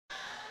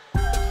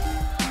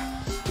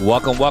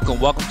Welcome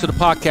to the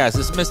podcast.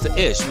 This is Mr.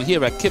 Ish. We're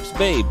here at KIPS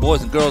Bay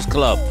Boys and Girls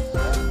Club,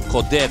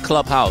 called their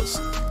Clubhouse.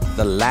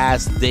 The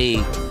last day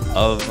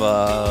of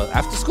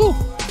after school.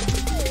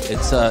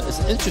 It's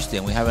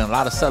interesting. We're having a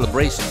lot of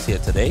celebrations here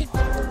today.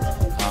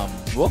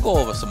 We'll go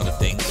over some of the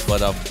things,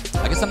 but I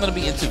guess I'm going to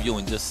be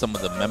interviewing just some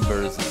of the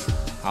members,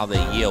 how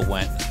their year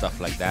went and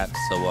stuff like that.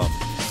 So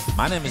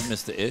my name is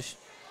Mr. Ish.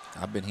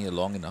 I've been here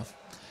long enough.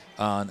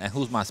 And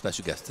who's my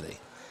special guest today?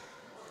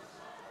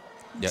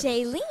 Yep.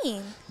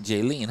 Jaylene.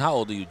 Jaylene. How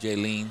old are you,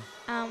 Jaylene?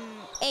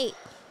 8.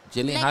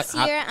 Jaylene, Next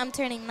year, I'm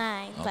turning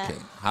 9. Okay.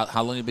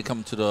 How long have you been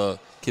coming to the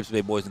KIPS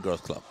Bay Boys and Girls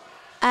Club?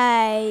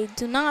 I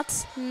do not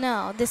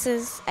know. This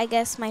is, I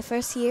guess, my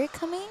first year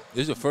coming.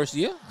 This is your first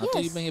year? I thought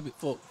Yes. you've been here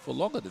for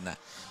longer than that.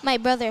 My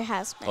brother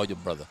has been. Oh, your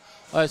brother.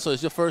 All right, so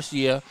it's your first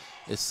year.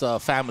 It's a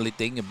family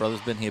thing. Your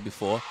brother's been here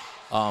before.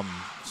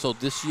 So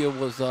this year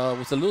was a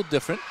little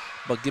different,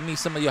 but give me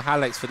some of your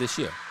highlights for this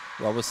year.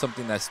 What was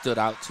something that stood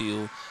out to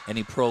you?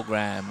 Any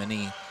program,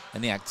 any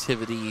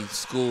activity,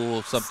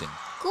 school, something?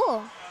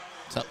 Cool.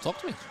 Talk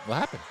to me. What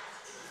happened?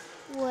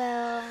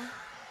 Well,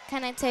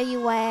 can I tell you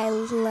why I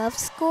love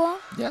school?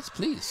 Yes,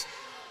 please.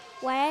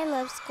 Why I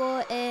love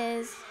school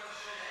is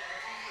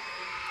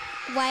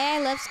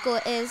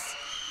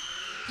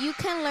you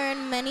can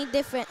learn many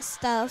different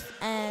stuff,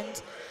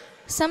 and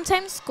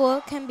sometimes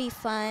school can be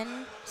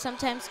fun,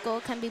 sometimes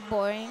school can be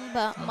boring,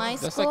 but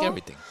That's like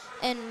everything.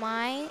 In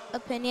my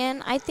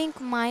opinion, I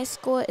think my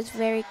school is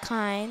very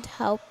kind,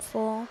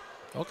 helpful.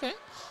 Okay.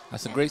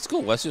 That's a great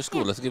school. What's your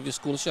school? Yeah. Let's give your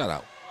school a shout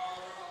out.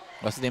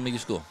 What's the name of your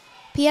school?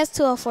 PS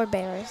 204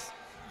 Bears.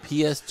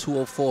 PS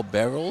 204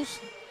 Barrels?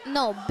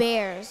 No,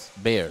 Bears.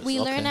 Bears.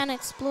 We okay. learn and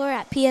explore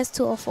at PS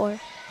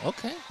 204.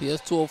 Okay, PS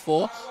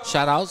 204.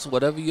 Shout outs,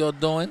 whatever you're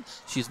doing.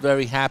 She's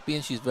very happy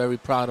and she's very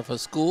proud of her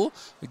school.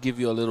 We give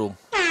you a little.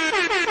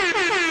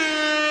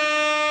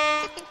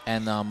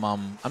 And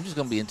I'm just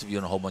going to be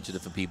interviewing a whole bunch of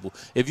different people.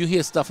 If you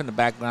hear stuff in the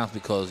background,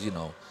 because, you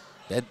know,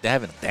 they're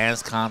having a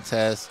dance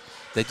contest.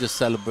 They just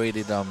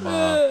celebrated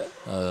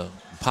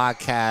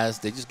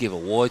podcast. They just gave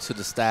awards to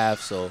the staff.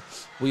 So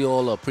we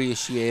all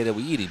appreciate it.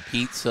 We eating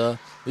pizza.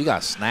 We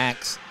got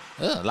snacks.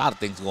 There's a lot of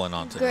things going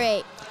on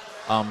today.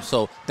 Great.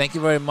 So thank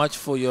you very much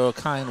for your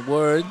kind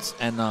words.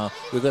 And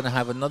we're going to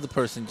have another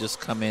person just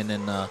come in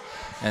and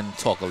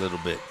talk a little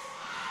bit.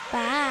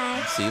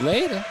 Bye. See you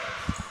later.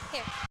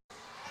 Here.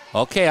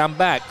 Okay, I'm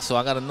back. So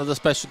I got another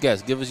special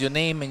guest. Give us your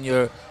name and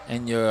your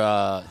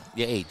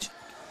age.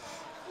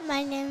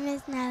 My name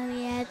is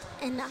Naliet,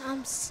 and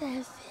I'm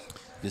 7.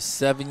 You're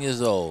 7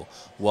 years old.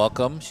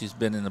 Welcome. She's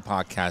been in the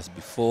podcast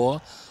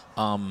before.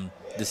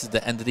 This is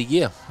the end of the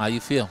year. How you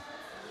feel?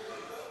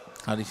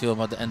 How do you feel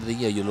about the end of the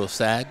year? You a little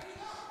sad?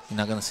 You're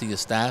not going to see your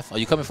staff? Are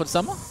you coming for the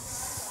summer?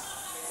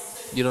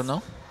 You don't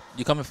know?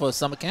 You coming for a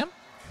summer camp?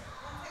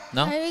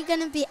 No? Are we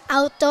going to be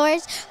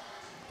outdoors?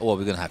 Well,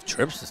 we're going to have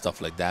trips and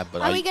stuff like that.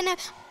 But Are we going to,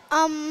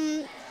 are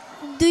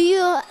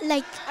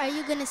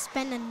you going to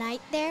spend a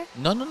night there?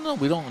 No.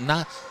 We don't,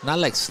 not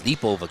like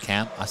sleepover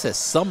camp. I said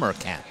summer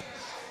camp,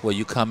 where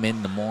you come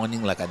in the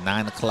morning like at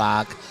 9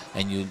 o'clock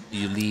and you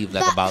leave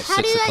like But about 6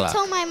 how do I o'clock.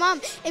 tell my mom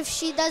if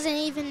she doesn't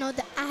even know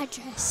the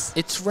address?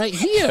 It's right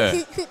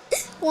here.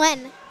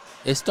 When?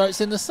 It starts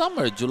in the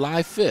summer,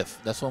 July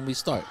 5th. That's when we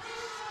start.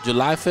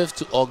 July 5th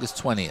to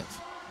August 20th.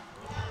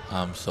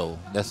 So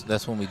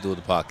that's when we do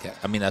the podcast.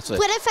 I mean, that's what.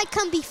 What if I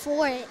come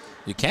before it?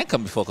 You can't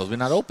come before because we're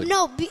not open.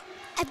 No,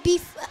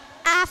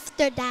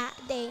 after that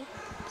day.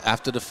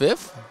 After the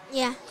 5th?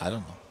 Yeah. I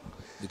don't know.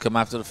 You come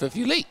after the 5th,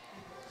 you late.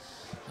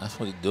 That's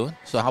what you're doing.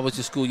 So how was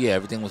your school year?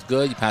 Everything was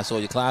good? You passed all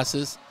your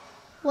classes?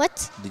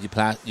 What? Did you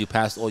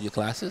pass all your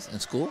classes in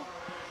school?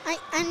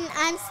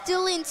 I'm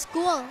still in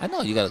school. I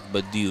know you got,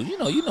 but do you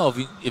know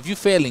if you're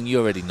failing, you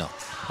already know.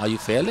 Are you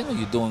failing or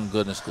you doing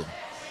good in school?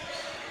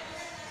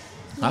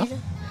 Huh?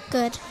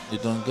 Good.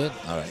 You're doing good?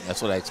 All right,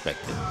 that's what I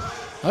expected.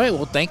 All right,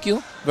 well, thank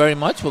you very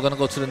much. We're going to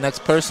go to the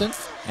next person,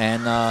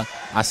 and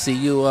I'll see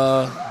you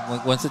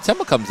when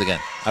September comes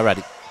again. All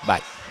righty,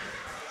 bye.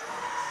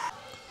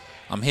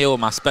 I'm here with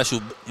my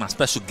special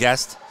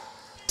guest,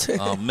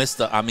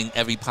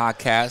 every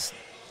podcast.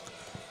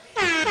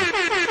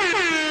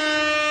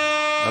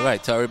 All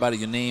right, tell everybody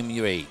your name and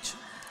your age.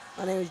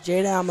 My name is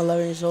Jaden. I'm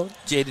 11 years old.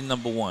 Jaden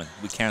number 1.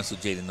 We canceled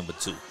Jaden number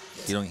 2.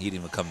 He didn't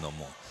even come no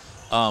more.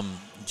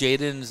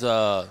 Jaden's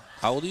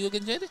how old are you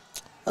again, Jaden?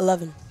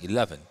 11.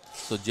 11.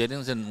 So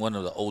Jaden's in one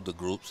of the older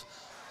groups.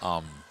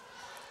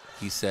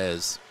 He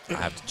says, I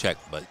have to check,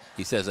 but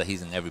he says that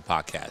he's in every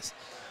podcast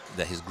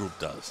that his group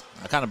does.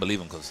 I kind of believe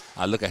him because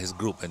I look at his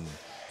group and,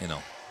 you know,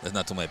 there's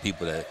not too many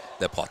people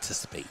that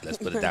participate. Let's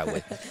put it that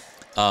way.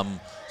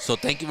 So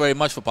thank you very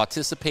much for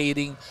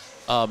participating.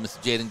 Mr.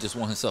 Jaden just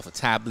won himself a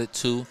tablet,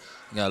 too.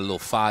 You got a little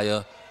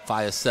Fire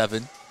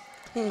 7.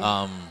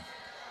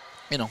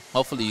 You know,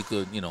 hopefully you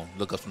could,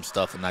 look up some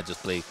stuff and not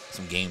just play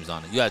some games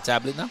on it. You got a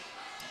tablet now?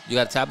 You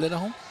got a tablet at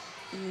home?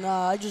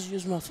 Nah, I just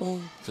use my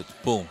phone. So,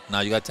 boom. Now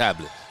you got a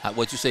tablet.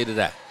 What you say to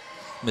that?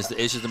 Mr.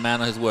 Ish is the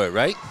man of his word,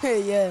 right?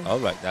 Yeah. All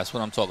right. That's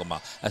what I'm talking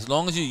about. As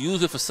long as you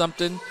use it for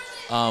something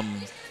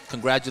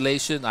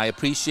congratulations. I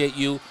appreciate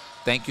you.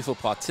 Thank you for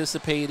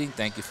participating.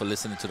 Thank you for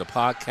listening to the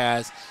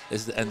podcast.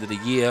 It's the end of the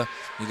year.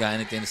 You got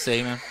anything to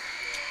say, man?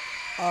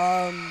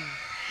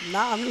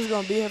 Nah, I'm just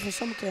gonna be here for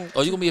summer camp.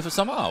 Oh, you gonna be here for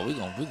summer? Oh,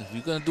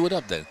 we're gonna do it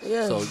up then.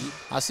 Yeah. So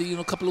I'll see you in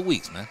a couple of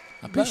weeks, man.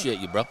 I appreciate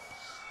you, bro.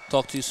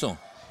 Talk to you soon.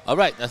 All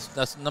right,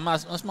 that's my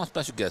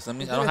special guest. I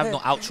don't have no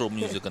outro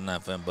music or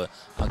nothing, but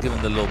I'll give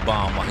him the little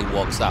bomb while he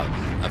walks out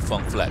at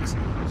Funk Flex.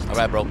 All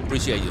right, bro.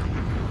 Appreciate you.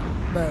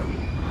 But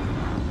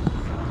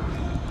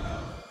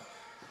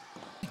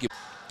Thank you.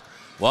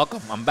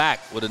 Welcome. I'm back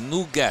with a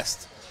new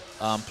guest.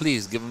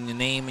 Please give him your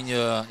name and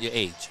your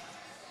age.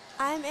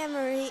 I'm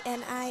Anne-Marie,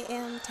 and I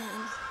am 10.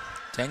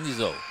 10 years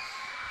old.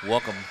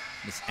 Welcome,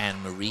 Miss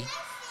Anne-Marie.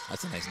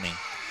 That's a nice name.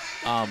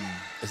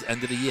 It's the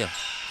end of the year.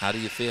 How do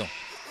you feel?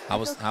 How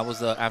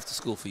was after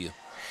school for you?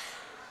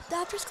 The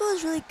after school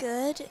is really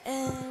good,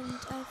 and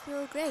I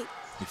feel great.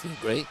 You feel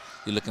great?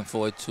 You looking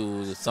forward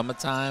to the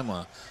summertime,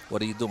 or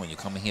what are you doing? You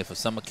coming here for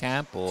summer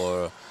camp,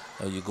 or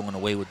are you going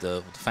away with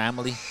the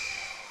family?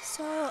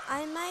 So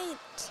I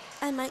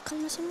might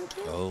come to summer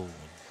camp. Oh,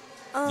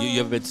 you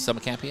ever been to summer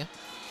camp here?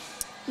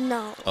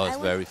 No. Oh, it's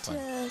I very went fun.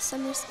 to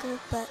summer school,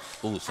 but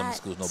Oh, summer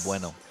school's no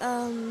bueno.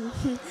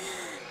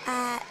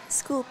 at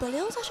school, but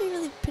it was actually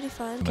really pretty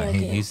fun.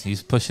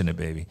 He's pushing it,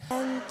 baby.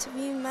 And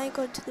we might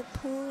go to the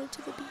pool or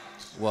to the beach.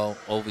 Well,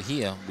 over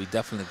here, we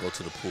definitely go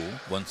to the pool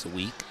once a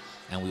week,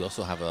 and we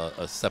also have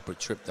a separate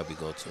trip that we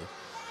go to.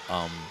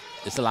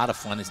 It's a lot of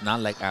fun. It's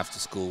not like after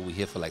school. We're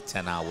here for like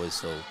 10 hours,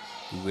 so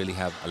we really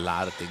have a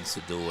lot of things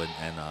to do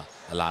and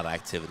a lot of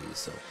activities.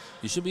 So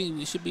you should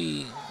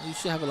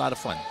have a lot of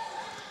fun.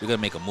 We're gonna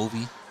make a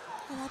movie.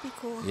 Oh, that'd be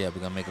cool. Yeah,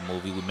 we're gonna make a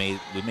movie. We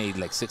made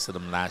like 6 of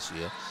them last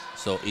year.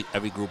 So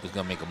every group is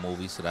gonna make a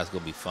movie. So that's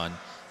gonna be fun,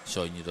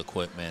 showing you the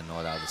equipment and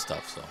all that other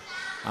stuff. So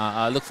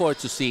I look forward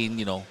to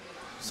seeing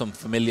some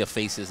familiar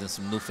faces and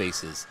some new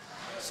faces.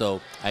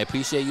 So I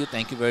appreciate you.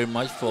 Thank you very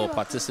much for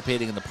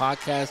participating in the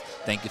podcast.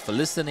 Thank you for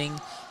listening,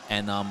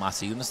 and I'll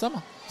see you in the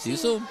summer. See you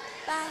soon.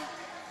 Bye.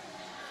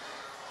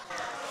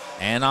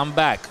 And I'm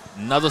back.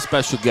 Another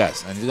special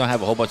guest. And you're going to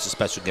have a whole bunch of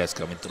special guests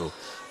coming through.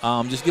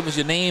 Just give us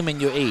your name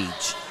and your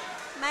age.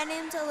 My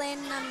name's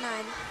Elena, and I'm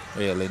 9.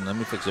 Yeah, Elena, let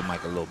me fix your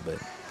mic a little bit.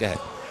 Go ahead.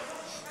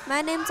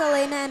 My name's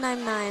Elena, and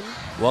I'm 9.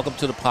 Welcome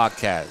to the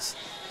podcast.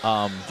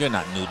 You're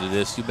not new to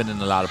this. You've been in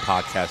a lot of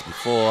podcasts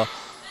before,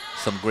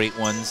 some great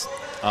ones.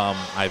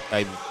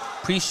 I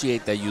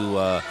appreciate that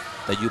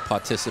you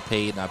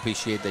participate, and I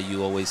appreciate that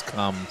you always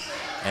come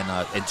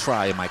and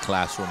try in my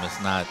classroom.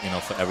 It's not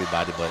for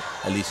everybody, but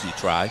at least you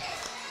try.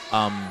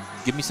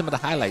 Give me some of the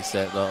highlights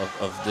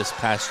of this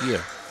past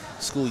year,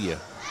 school year.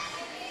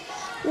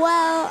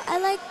 Well, I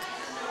like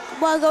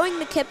going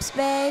to KIPS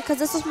Bay because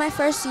this was my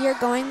first year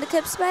going to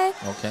KIPS Bay.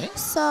 Okay.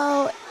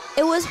 So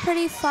it was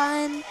pretty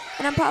fun,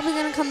 and I'm probably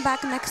going to come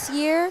back next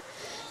year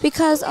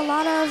because a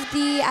lot of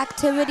the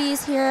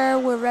activities here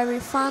were very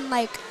fun.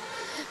 Like,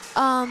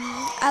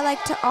 I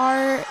liked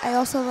art. I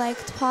also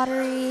liked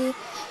pottery.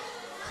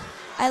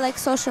 I like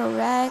social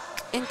rec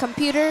and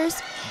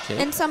computers.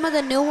 Okay. And some of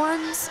the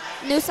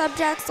new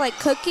subjects like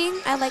cooking.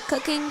 I like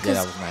cooking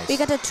because nice. we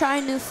get to try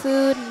new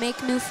food and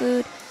make new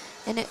food,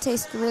 and it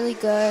tastes really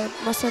good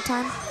most of the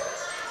time.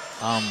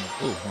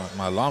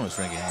 My alarm is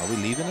ringing. Are we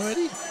leaving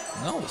already?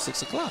 No, it's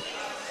 6 o'clock.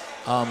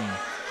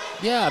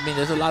 Yeah, I mean,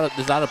 there's a lot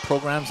of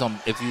programs.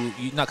 If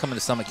you're not coming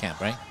to summer camp,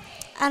 right?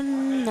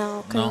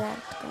 No, correct. No.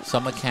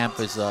 Summer camp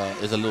is a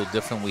little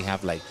different. We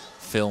have like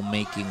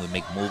filmmaking. We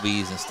make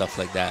movies and stuff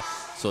like that.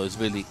 So it's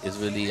really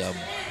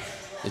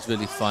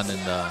fun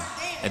in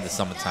the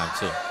summertime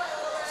too.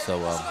 So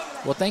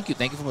well, thank you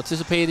for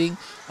participating.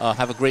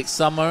 Have a great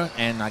summer,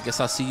 and I guess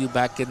I'll see you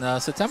back in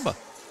September.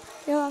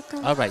 You're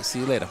welcome. All right, see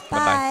you later.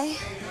 Bye.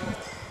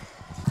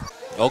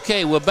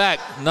 Okay, we're back.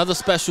 Another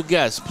special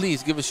guest.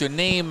 Please give us your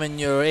name and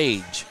your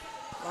age.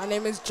 My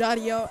name is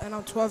Jadiel, and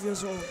I'm 12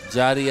 years old.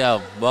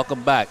 Jadiel,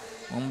 welcome back.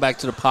 Welcome back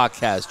to the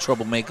podcast,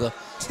 Troublemaker.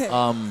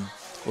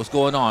 What's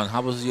going on?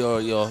 How was your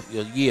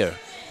year,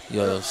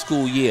 your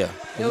school year?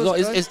 It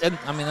was good.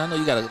 I mean, I know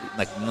you got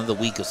like another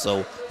week or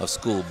so of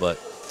school, but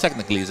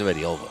technically it's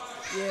already over.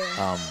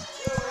 Yeah.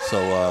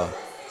 So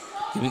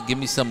give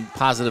me some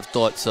positive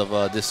thoughts of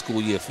this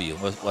school year for you.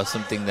 What's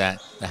something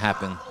that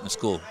happened in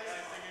school?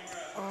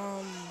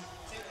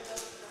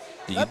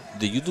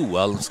 Did you do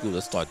well in school?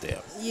 Let's start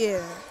there.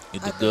 Yeah. You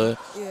did good?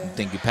 Yeah. You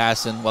think you're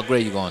passing? What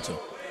grade you going to?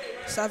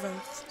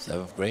 7th.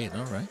 7th grade,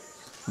 all right.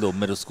 Little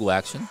middle school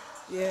action.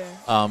 Yeah.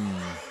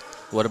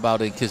 What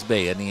about in KIPS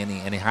Bay?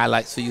 Any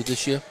highlights for you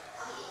this year?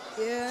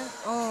 Yeah.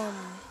 I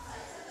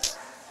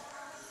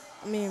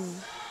mean,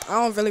 I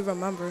don't really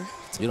remember.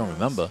 You don't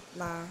remember?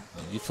 Nah.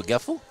 You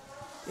forgetful?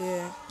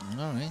 Yeah.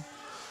 All right.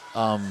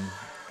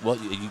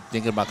 What you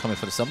thinking about coming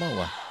for the summer or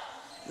what?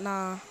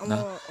 Nah. I'm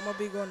gonna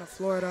be going to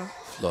Florida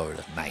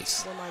Florida,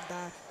 nice. with my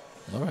dad.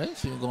 All right,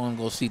 so you're going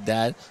to go see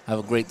Dad. Have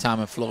a great time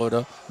in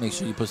Florida. Make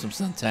sure you put some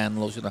suntan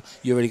lotion on.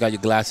 You already got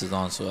your glasses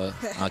on, so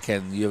I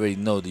can. You already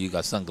know that you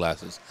got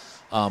sunglasses.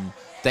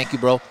 Thank you,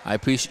 bro. I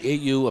appreciate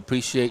you.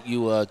 Appreciate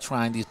you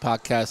trying these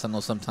podcasts. I know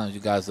sometimes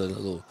you guys are a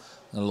little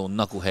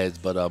knuckleheads,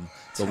 but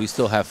we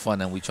still have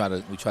fun and we try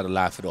to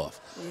laugh it off.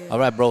 Yeah. All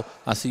right, bro.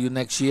 I'll see you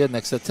next year,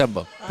 next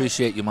September.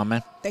 Appreciate you, my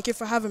man. Thank you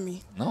for having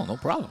me. No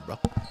problem, bro.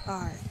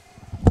 All right.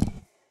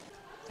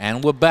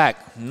 And we're back.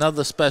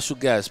 Another special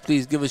guest.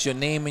 Please give us your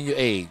name and your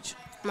age.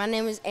 My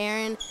name is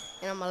Aaron,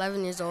 and I'm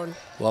 11 years old.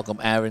 Welcome,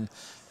 Aaron.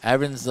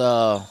 Aaron's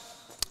how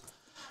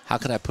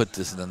can I put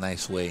this in a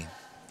nice way?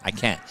 I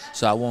can't,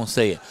 so I won't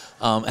say it.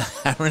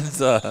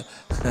 Aaron's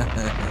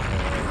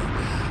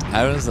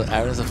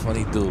Aaron's a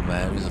funny dude,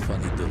 man. He's a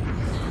funny dude.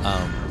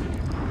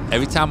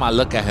 Every time I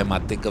look at him, I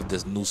think of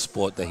this new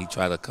sport that he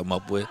tried to come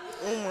up with.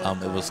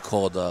 It was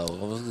called what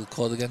was it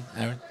called again,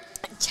 Aaron?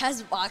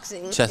 Chess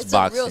boxing. Chess it's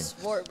boxing. a real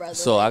sport, brother.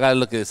 So I gotta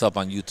look this up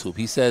on YouTube.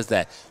 He says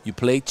that you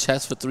play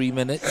chess for 3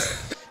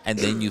 minutes, and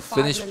then you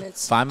finish 5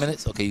 minutes. 5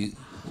 minutes. Okay,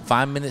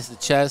 5 minutes of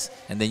chess,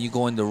 and then you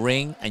go in the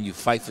ring and you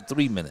fight for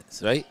 3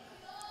 minutes, right?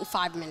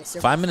 5 minutes.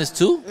 5 minutes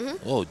too?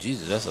 Oh,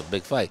 Jesus, that's a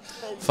big fight.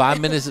 5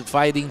 minutes of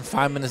fighting,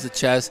 5 minutes of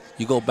chess.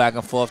 You go back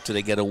and forth till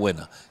they get a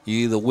winner. You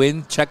either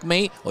win,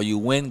 checkmate, or you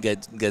win,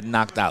 get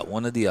knocked out.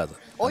 One or the other.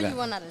 Or you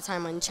run out of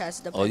time on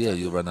chess. Oh yeah,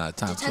 you run out of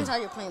time Depends too. how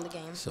you're playing the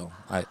game. So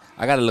I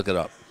gotta look it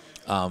up.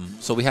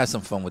 So we had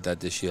some fun with that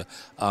this year.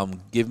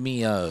 Give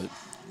me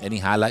any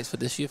highlights for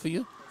this year for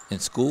you in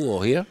school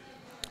or here?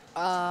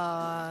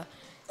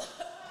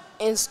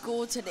 In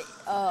school today,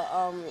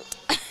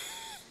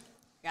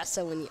 got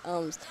so many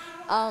ums.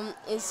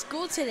 In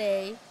school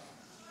today,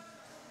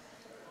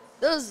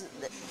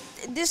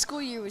 this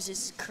school year was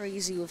just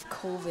crazy with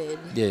COVID.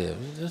 Yeah,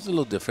 it's a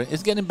little different.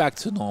 It's getting back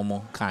to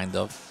normal, kind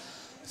of.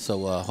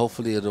 So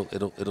hopefully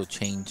it'll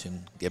change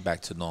and get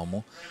back to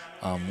normal.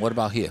 What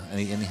about here?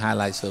 Any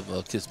highlights of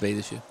KIPS Bay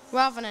this year? We're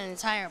having an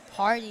entire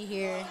party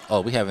here.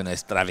 Oh, we having an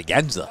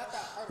extravaganza.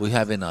 We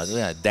got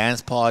a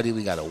dance party.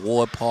 We got a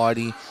award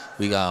party.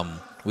 We got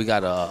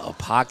a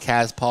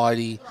podcast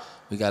party.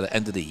 We got an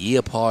end of the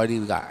year party.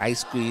 We got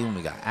ice cream.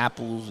 We got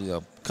apples. We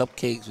got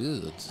cupcakes.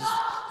 It's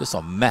just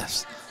a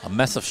mess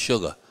of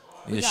sugar.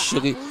 We're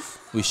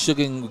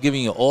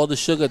giving you all the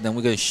sugar. Then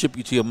we're gonna ship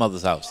you to your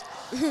mother's house.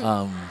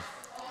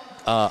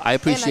 I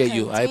appreciate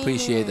you. I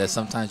appreciate that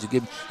sometimes you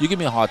give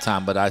me a hard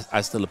time, but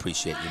I still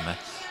appreciate you, man.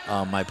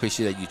 I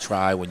appreciate that you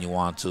try when you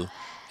want to,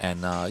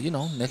 and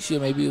next year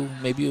maybe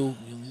you'll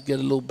get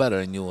a little better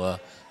and you'll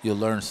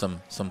learn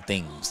some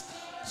things.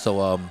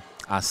 So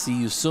I'll see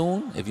you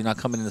soon. If you're not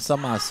coming in the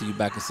summer, I'll see you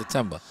back in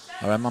September.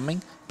 All right, my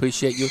man.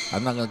 Appreciate you.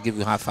 I'm not gonna give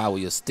you a high five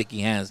with your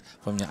sticky hands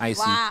from your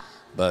icy,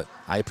 but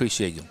I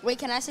appreciate you. Wait,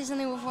 can I say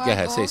something before Go I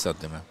ahead, go? say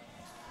something, man.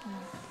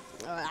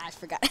 Oh, I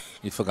forgot.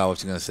 You forgot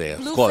what you're gonna say.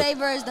 Blue Of course.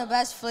 flavor is the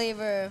best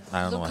flavor.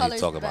 I don't know Blue what you're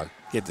color's talking the about.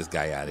 Get this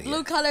guy out of here.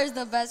 Blue color is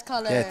the best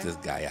color. Get this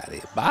guy out of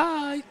here.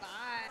 Bye.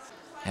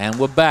 And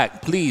we're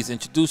back. Please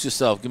introduce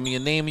yourself. Give me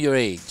your name and your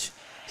age.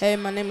 Hey,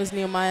 my name is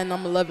Nehemiah, and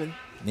I'm 11.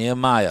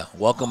 Nehemiah,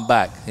 welcome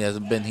back. He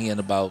hasn't been here in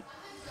about,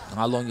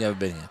 how long you ever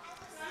been here?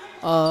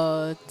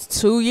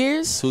 2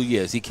 years. 2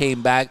 years. He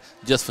came back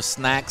just for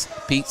snacks,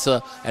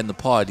 pizza, and the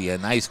party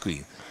and ice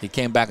cream. He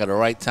came back at the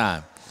right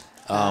time.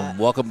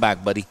 Welcome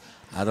back, buddy.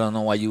 I don't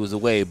know why you was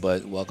away,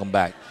 but welcome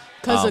back.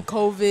 Because of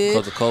COVID.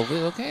 Because of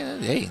COVID? Okay.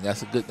 Hey,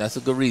 that's a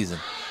good reason.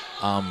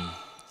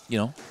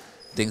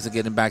 Things are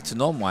getting back to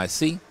normal, I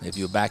see. If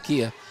you're back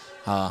here,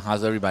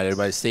 how's everybody?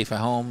 Everybody's safe at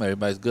home?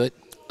 Everybody's good?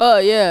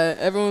 Yeah,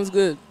 everyone's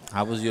good.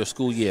 How was your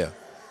school year?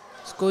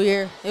 School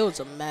year, it was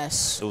a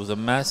mess. It was a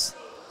mess.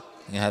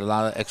 You had a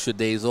lot of extra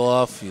days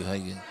off. A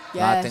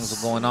lot of things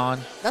were going on.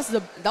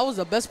 That was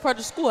the best part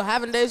of school,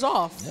 having days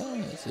off.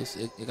 Yeah,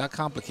 it got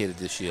complicated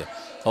this year.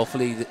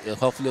 Hopefully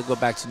it'll go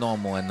back to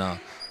normal and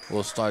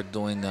we'll start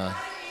doing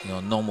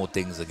normal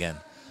things again.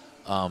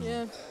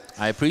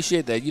 I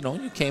appreciate that.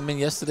 You came in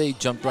yesterday,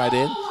 jumped right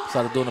in,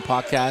 started doing a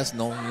podcast.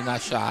 No, you're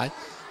not shy.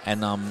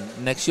 And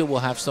next year we'll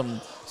have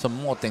some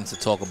more things to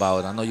talk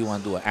about. I know you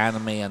want to do an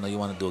anime. I know you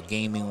want to do a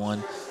gaming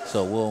one.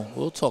 So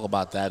we'll talk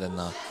about that and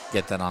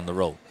get that on the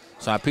road.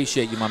 So I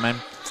appreciate you, my man.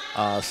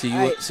 See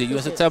you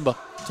in September.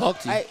 Talk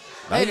to you.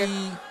 Bye. Later.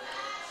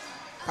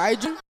 All right,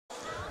 Jim.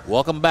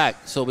 Welcome back.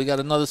 So we got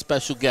another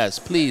special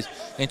guest. Please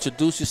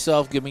introduce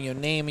yourself. Give me your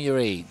name and your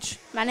age.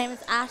 My name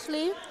is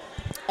Ashley,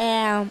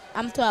 and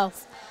I'm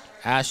 12.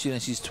 Ashley,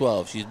 and she's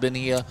 12. She's been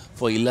here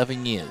for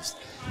 11 years.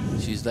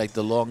 She's like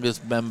the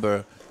longest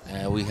member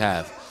we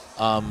have.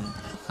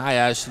 Hi,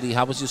 Ashley.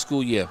 How was your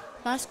school year?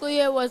 My school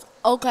year was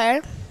okay.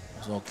 It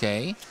was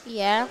okay.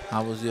 Yeah.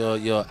 How was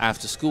your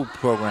after-school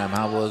program?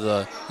 How was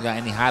you got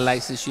any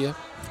highlights this year?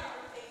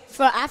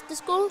 For after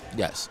school?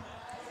 Yes.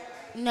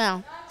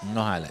 No.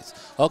 No highlights.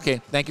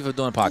 Okay, thank you for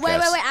doing the podcast.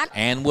 Wait.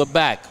 And we're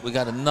back. We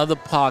got another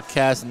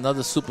podcast,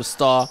 another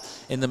superstar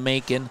in the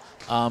making.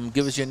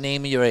 Give us your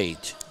name and your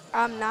age.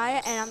 I'm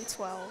Naya, and I'm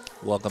 12.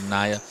 Welcome,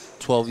 Naya.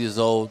 12 years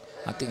old.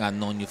 I think I've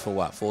known you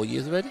for, 4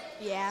 years already?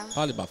 Yeah.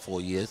 Probably about 4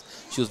 years.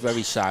 She was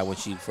very shy when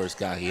she first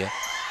got here.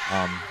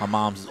 Her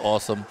mom's is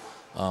awesome.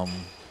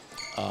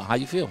 How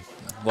you feel?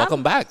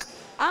 Welcome back.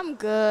 I'm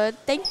good.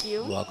 Thank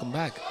you. Welcome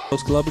back.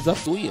 Girls Club is up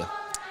to you.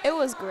 It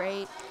was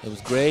great. It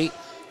was great.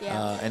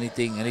 Yeah.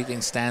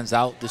 Anything stands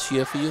out this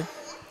year for you?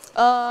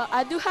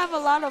 I do have a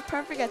lot of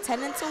perfect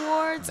attendance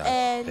awards,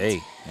 and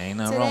Hey, ain't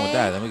nothing wrong with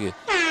that. Let me get.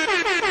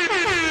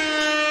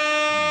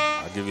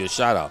 I'll give you a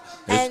shout out.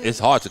 It's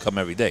hard to come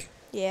every day.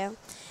 yeah.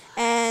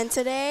 And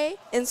today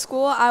in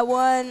school, I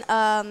won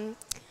an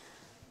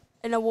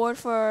award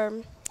for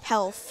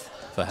health.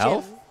 For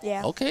health? Gym.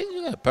 Yeah. Okay,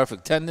 you got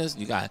perfect attendance.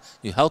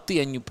 You're healthy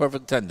and you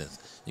perfect attendance.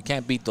 You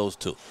can't beat those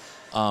two.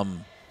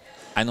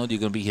 I know you're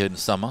gonna be here in the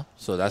summer,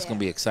 so that's gonna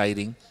be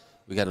exciting.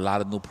 We got a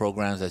lot of new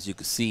programs, as you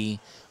can see.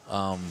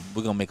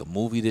 We're gonna make a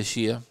movie this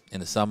year in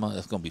the summer.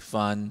 It's gonna be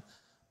fun.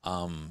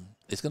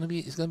 It's gonna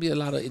be a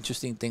lot of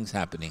interesting things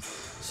happening.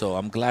 So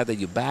I'm glad that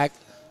you're back.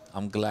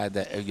 I'm glad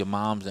that your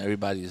moms and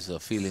everybody is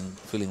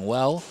feeling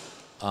well.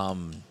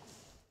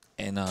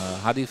 And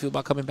how do you feel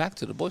about coming back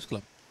to the boys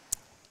club?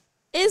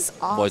 It's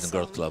awesome. Boys and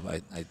girls club.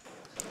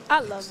 I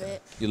love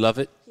it. You love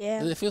it?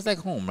 Yeah. It feels like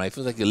home, right? It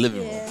feels like your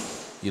living Yeah. room.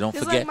 You don't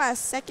It's forget. like my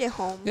second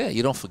home. Yeah,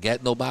 you don't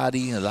forget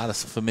nobody. A lot of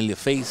familiar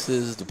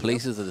faces. The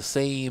places are the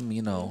same.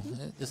 You know,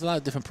 there's a lot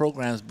of different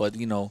programs, but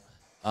you know,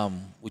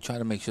 we try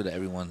to make sure that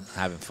everyone's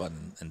having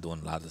fun and doing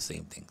a lot of the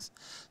same things.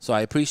 So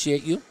I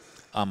appreciate you.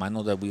 I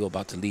know that we were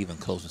about to leave and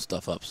closing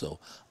stuff up, so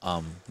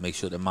make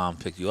sure that mom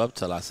picked you up.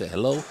 Tell her I said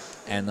hello,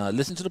 and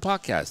listen to the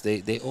podcast.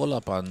 They all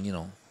up on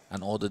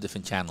on all the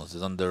different channels.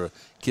 It's under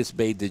KIPS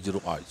Bay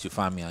Digital Arts. You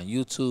find me on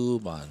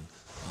YouTube, on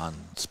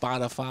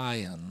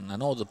Spotify,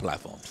 and all the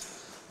platforms.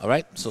 All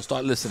right, so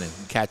start listening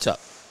and catch up.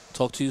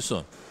 Talk to you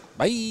soon.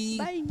 Bye.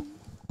 Bye.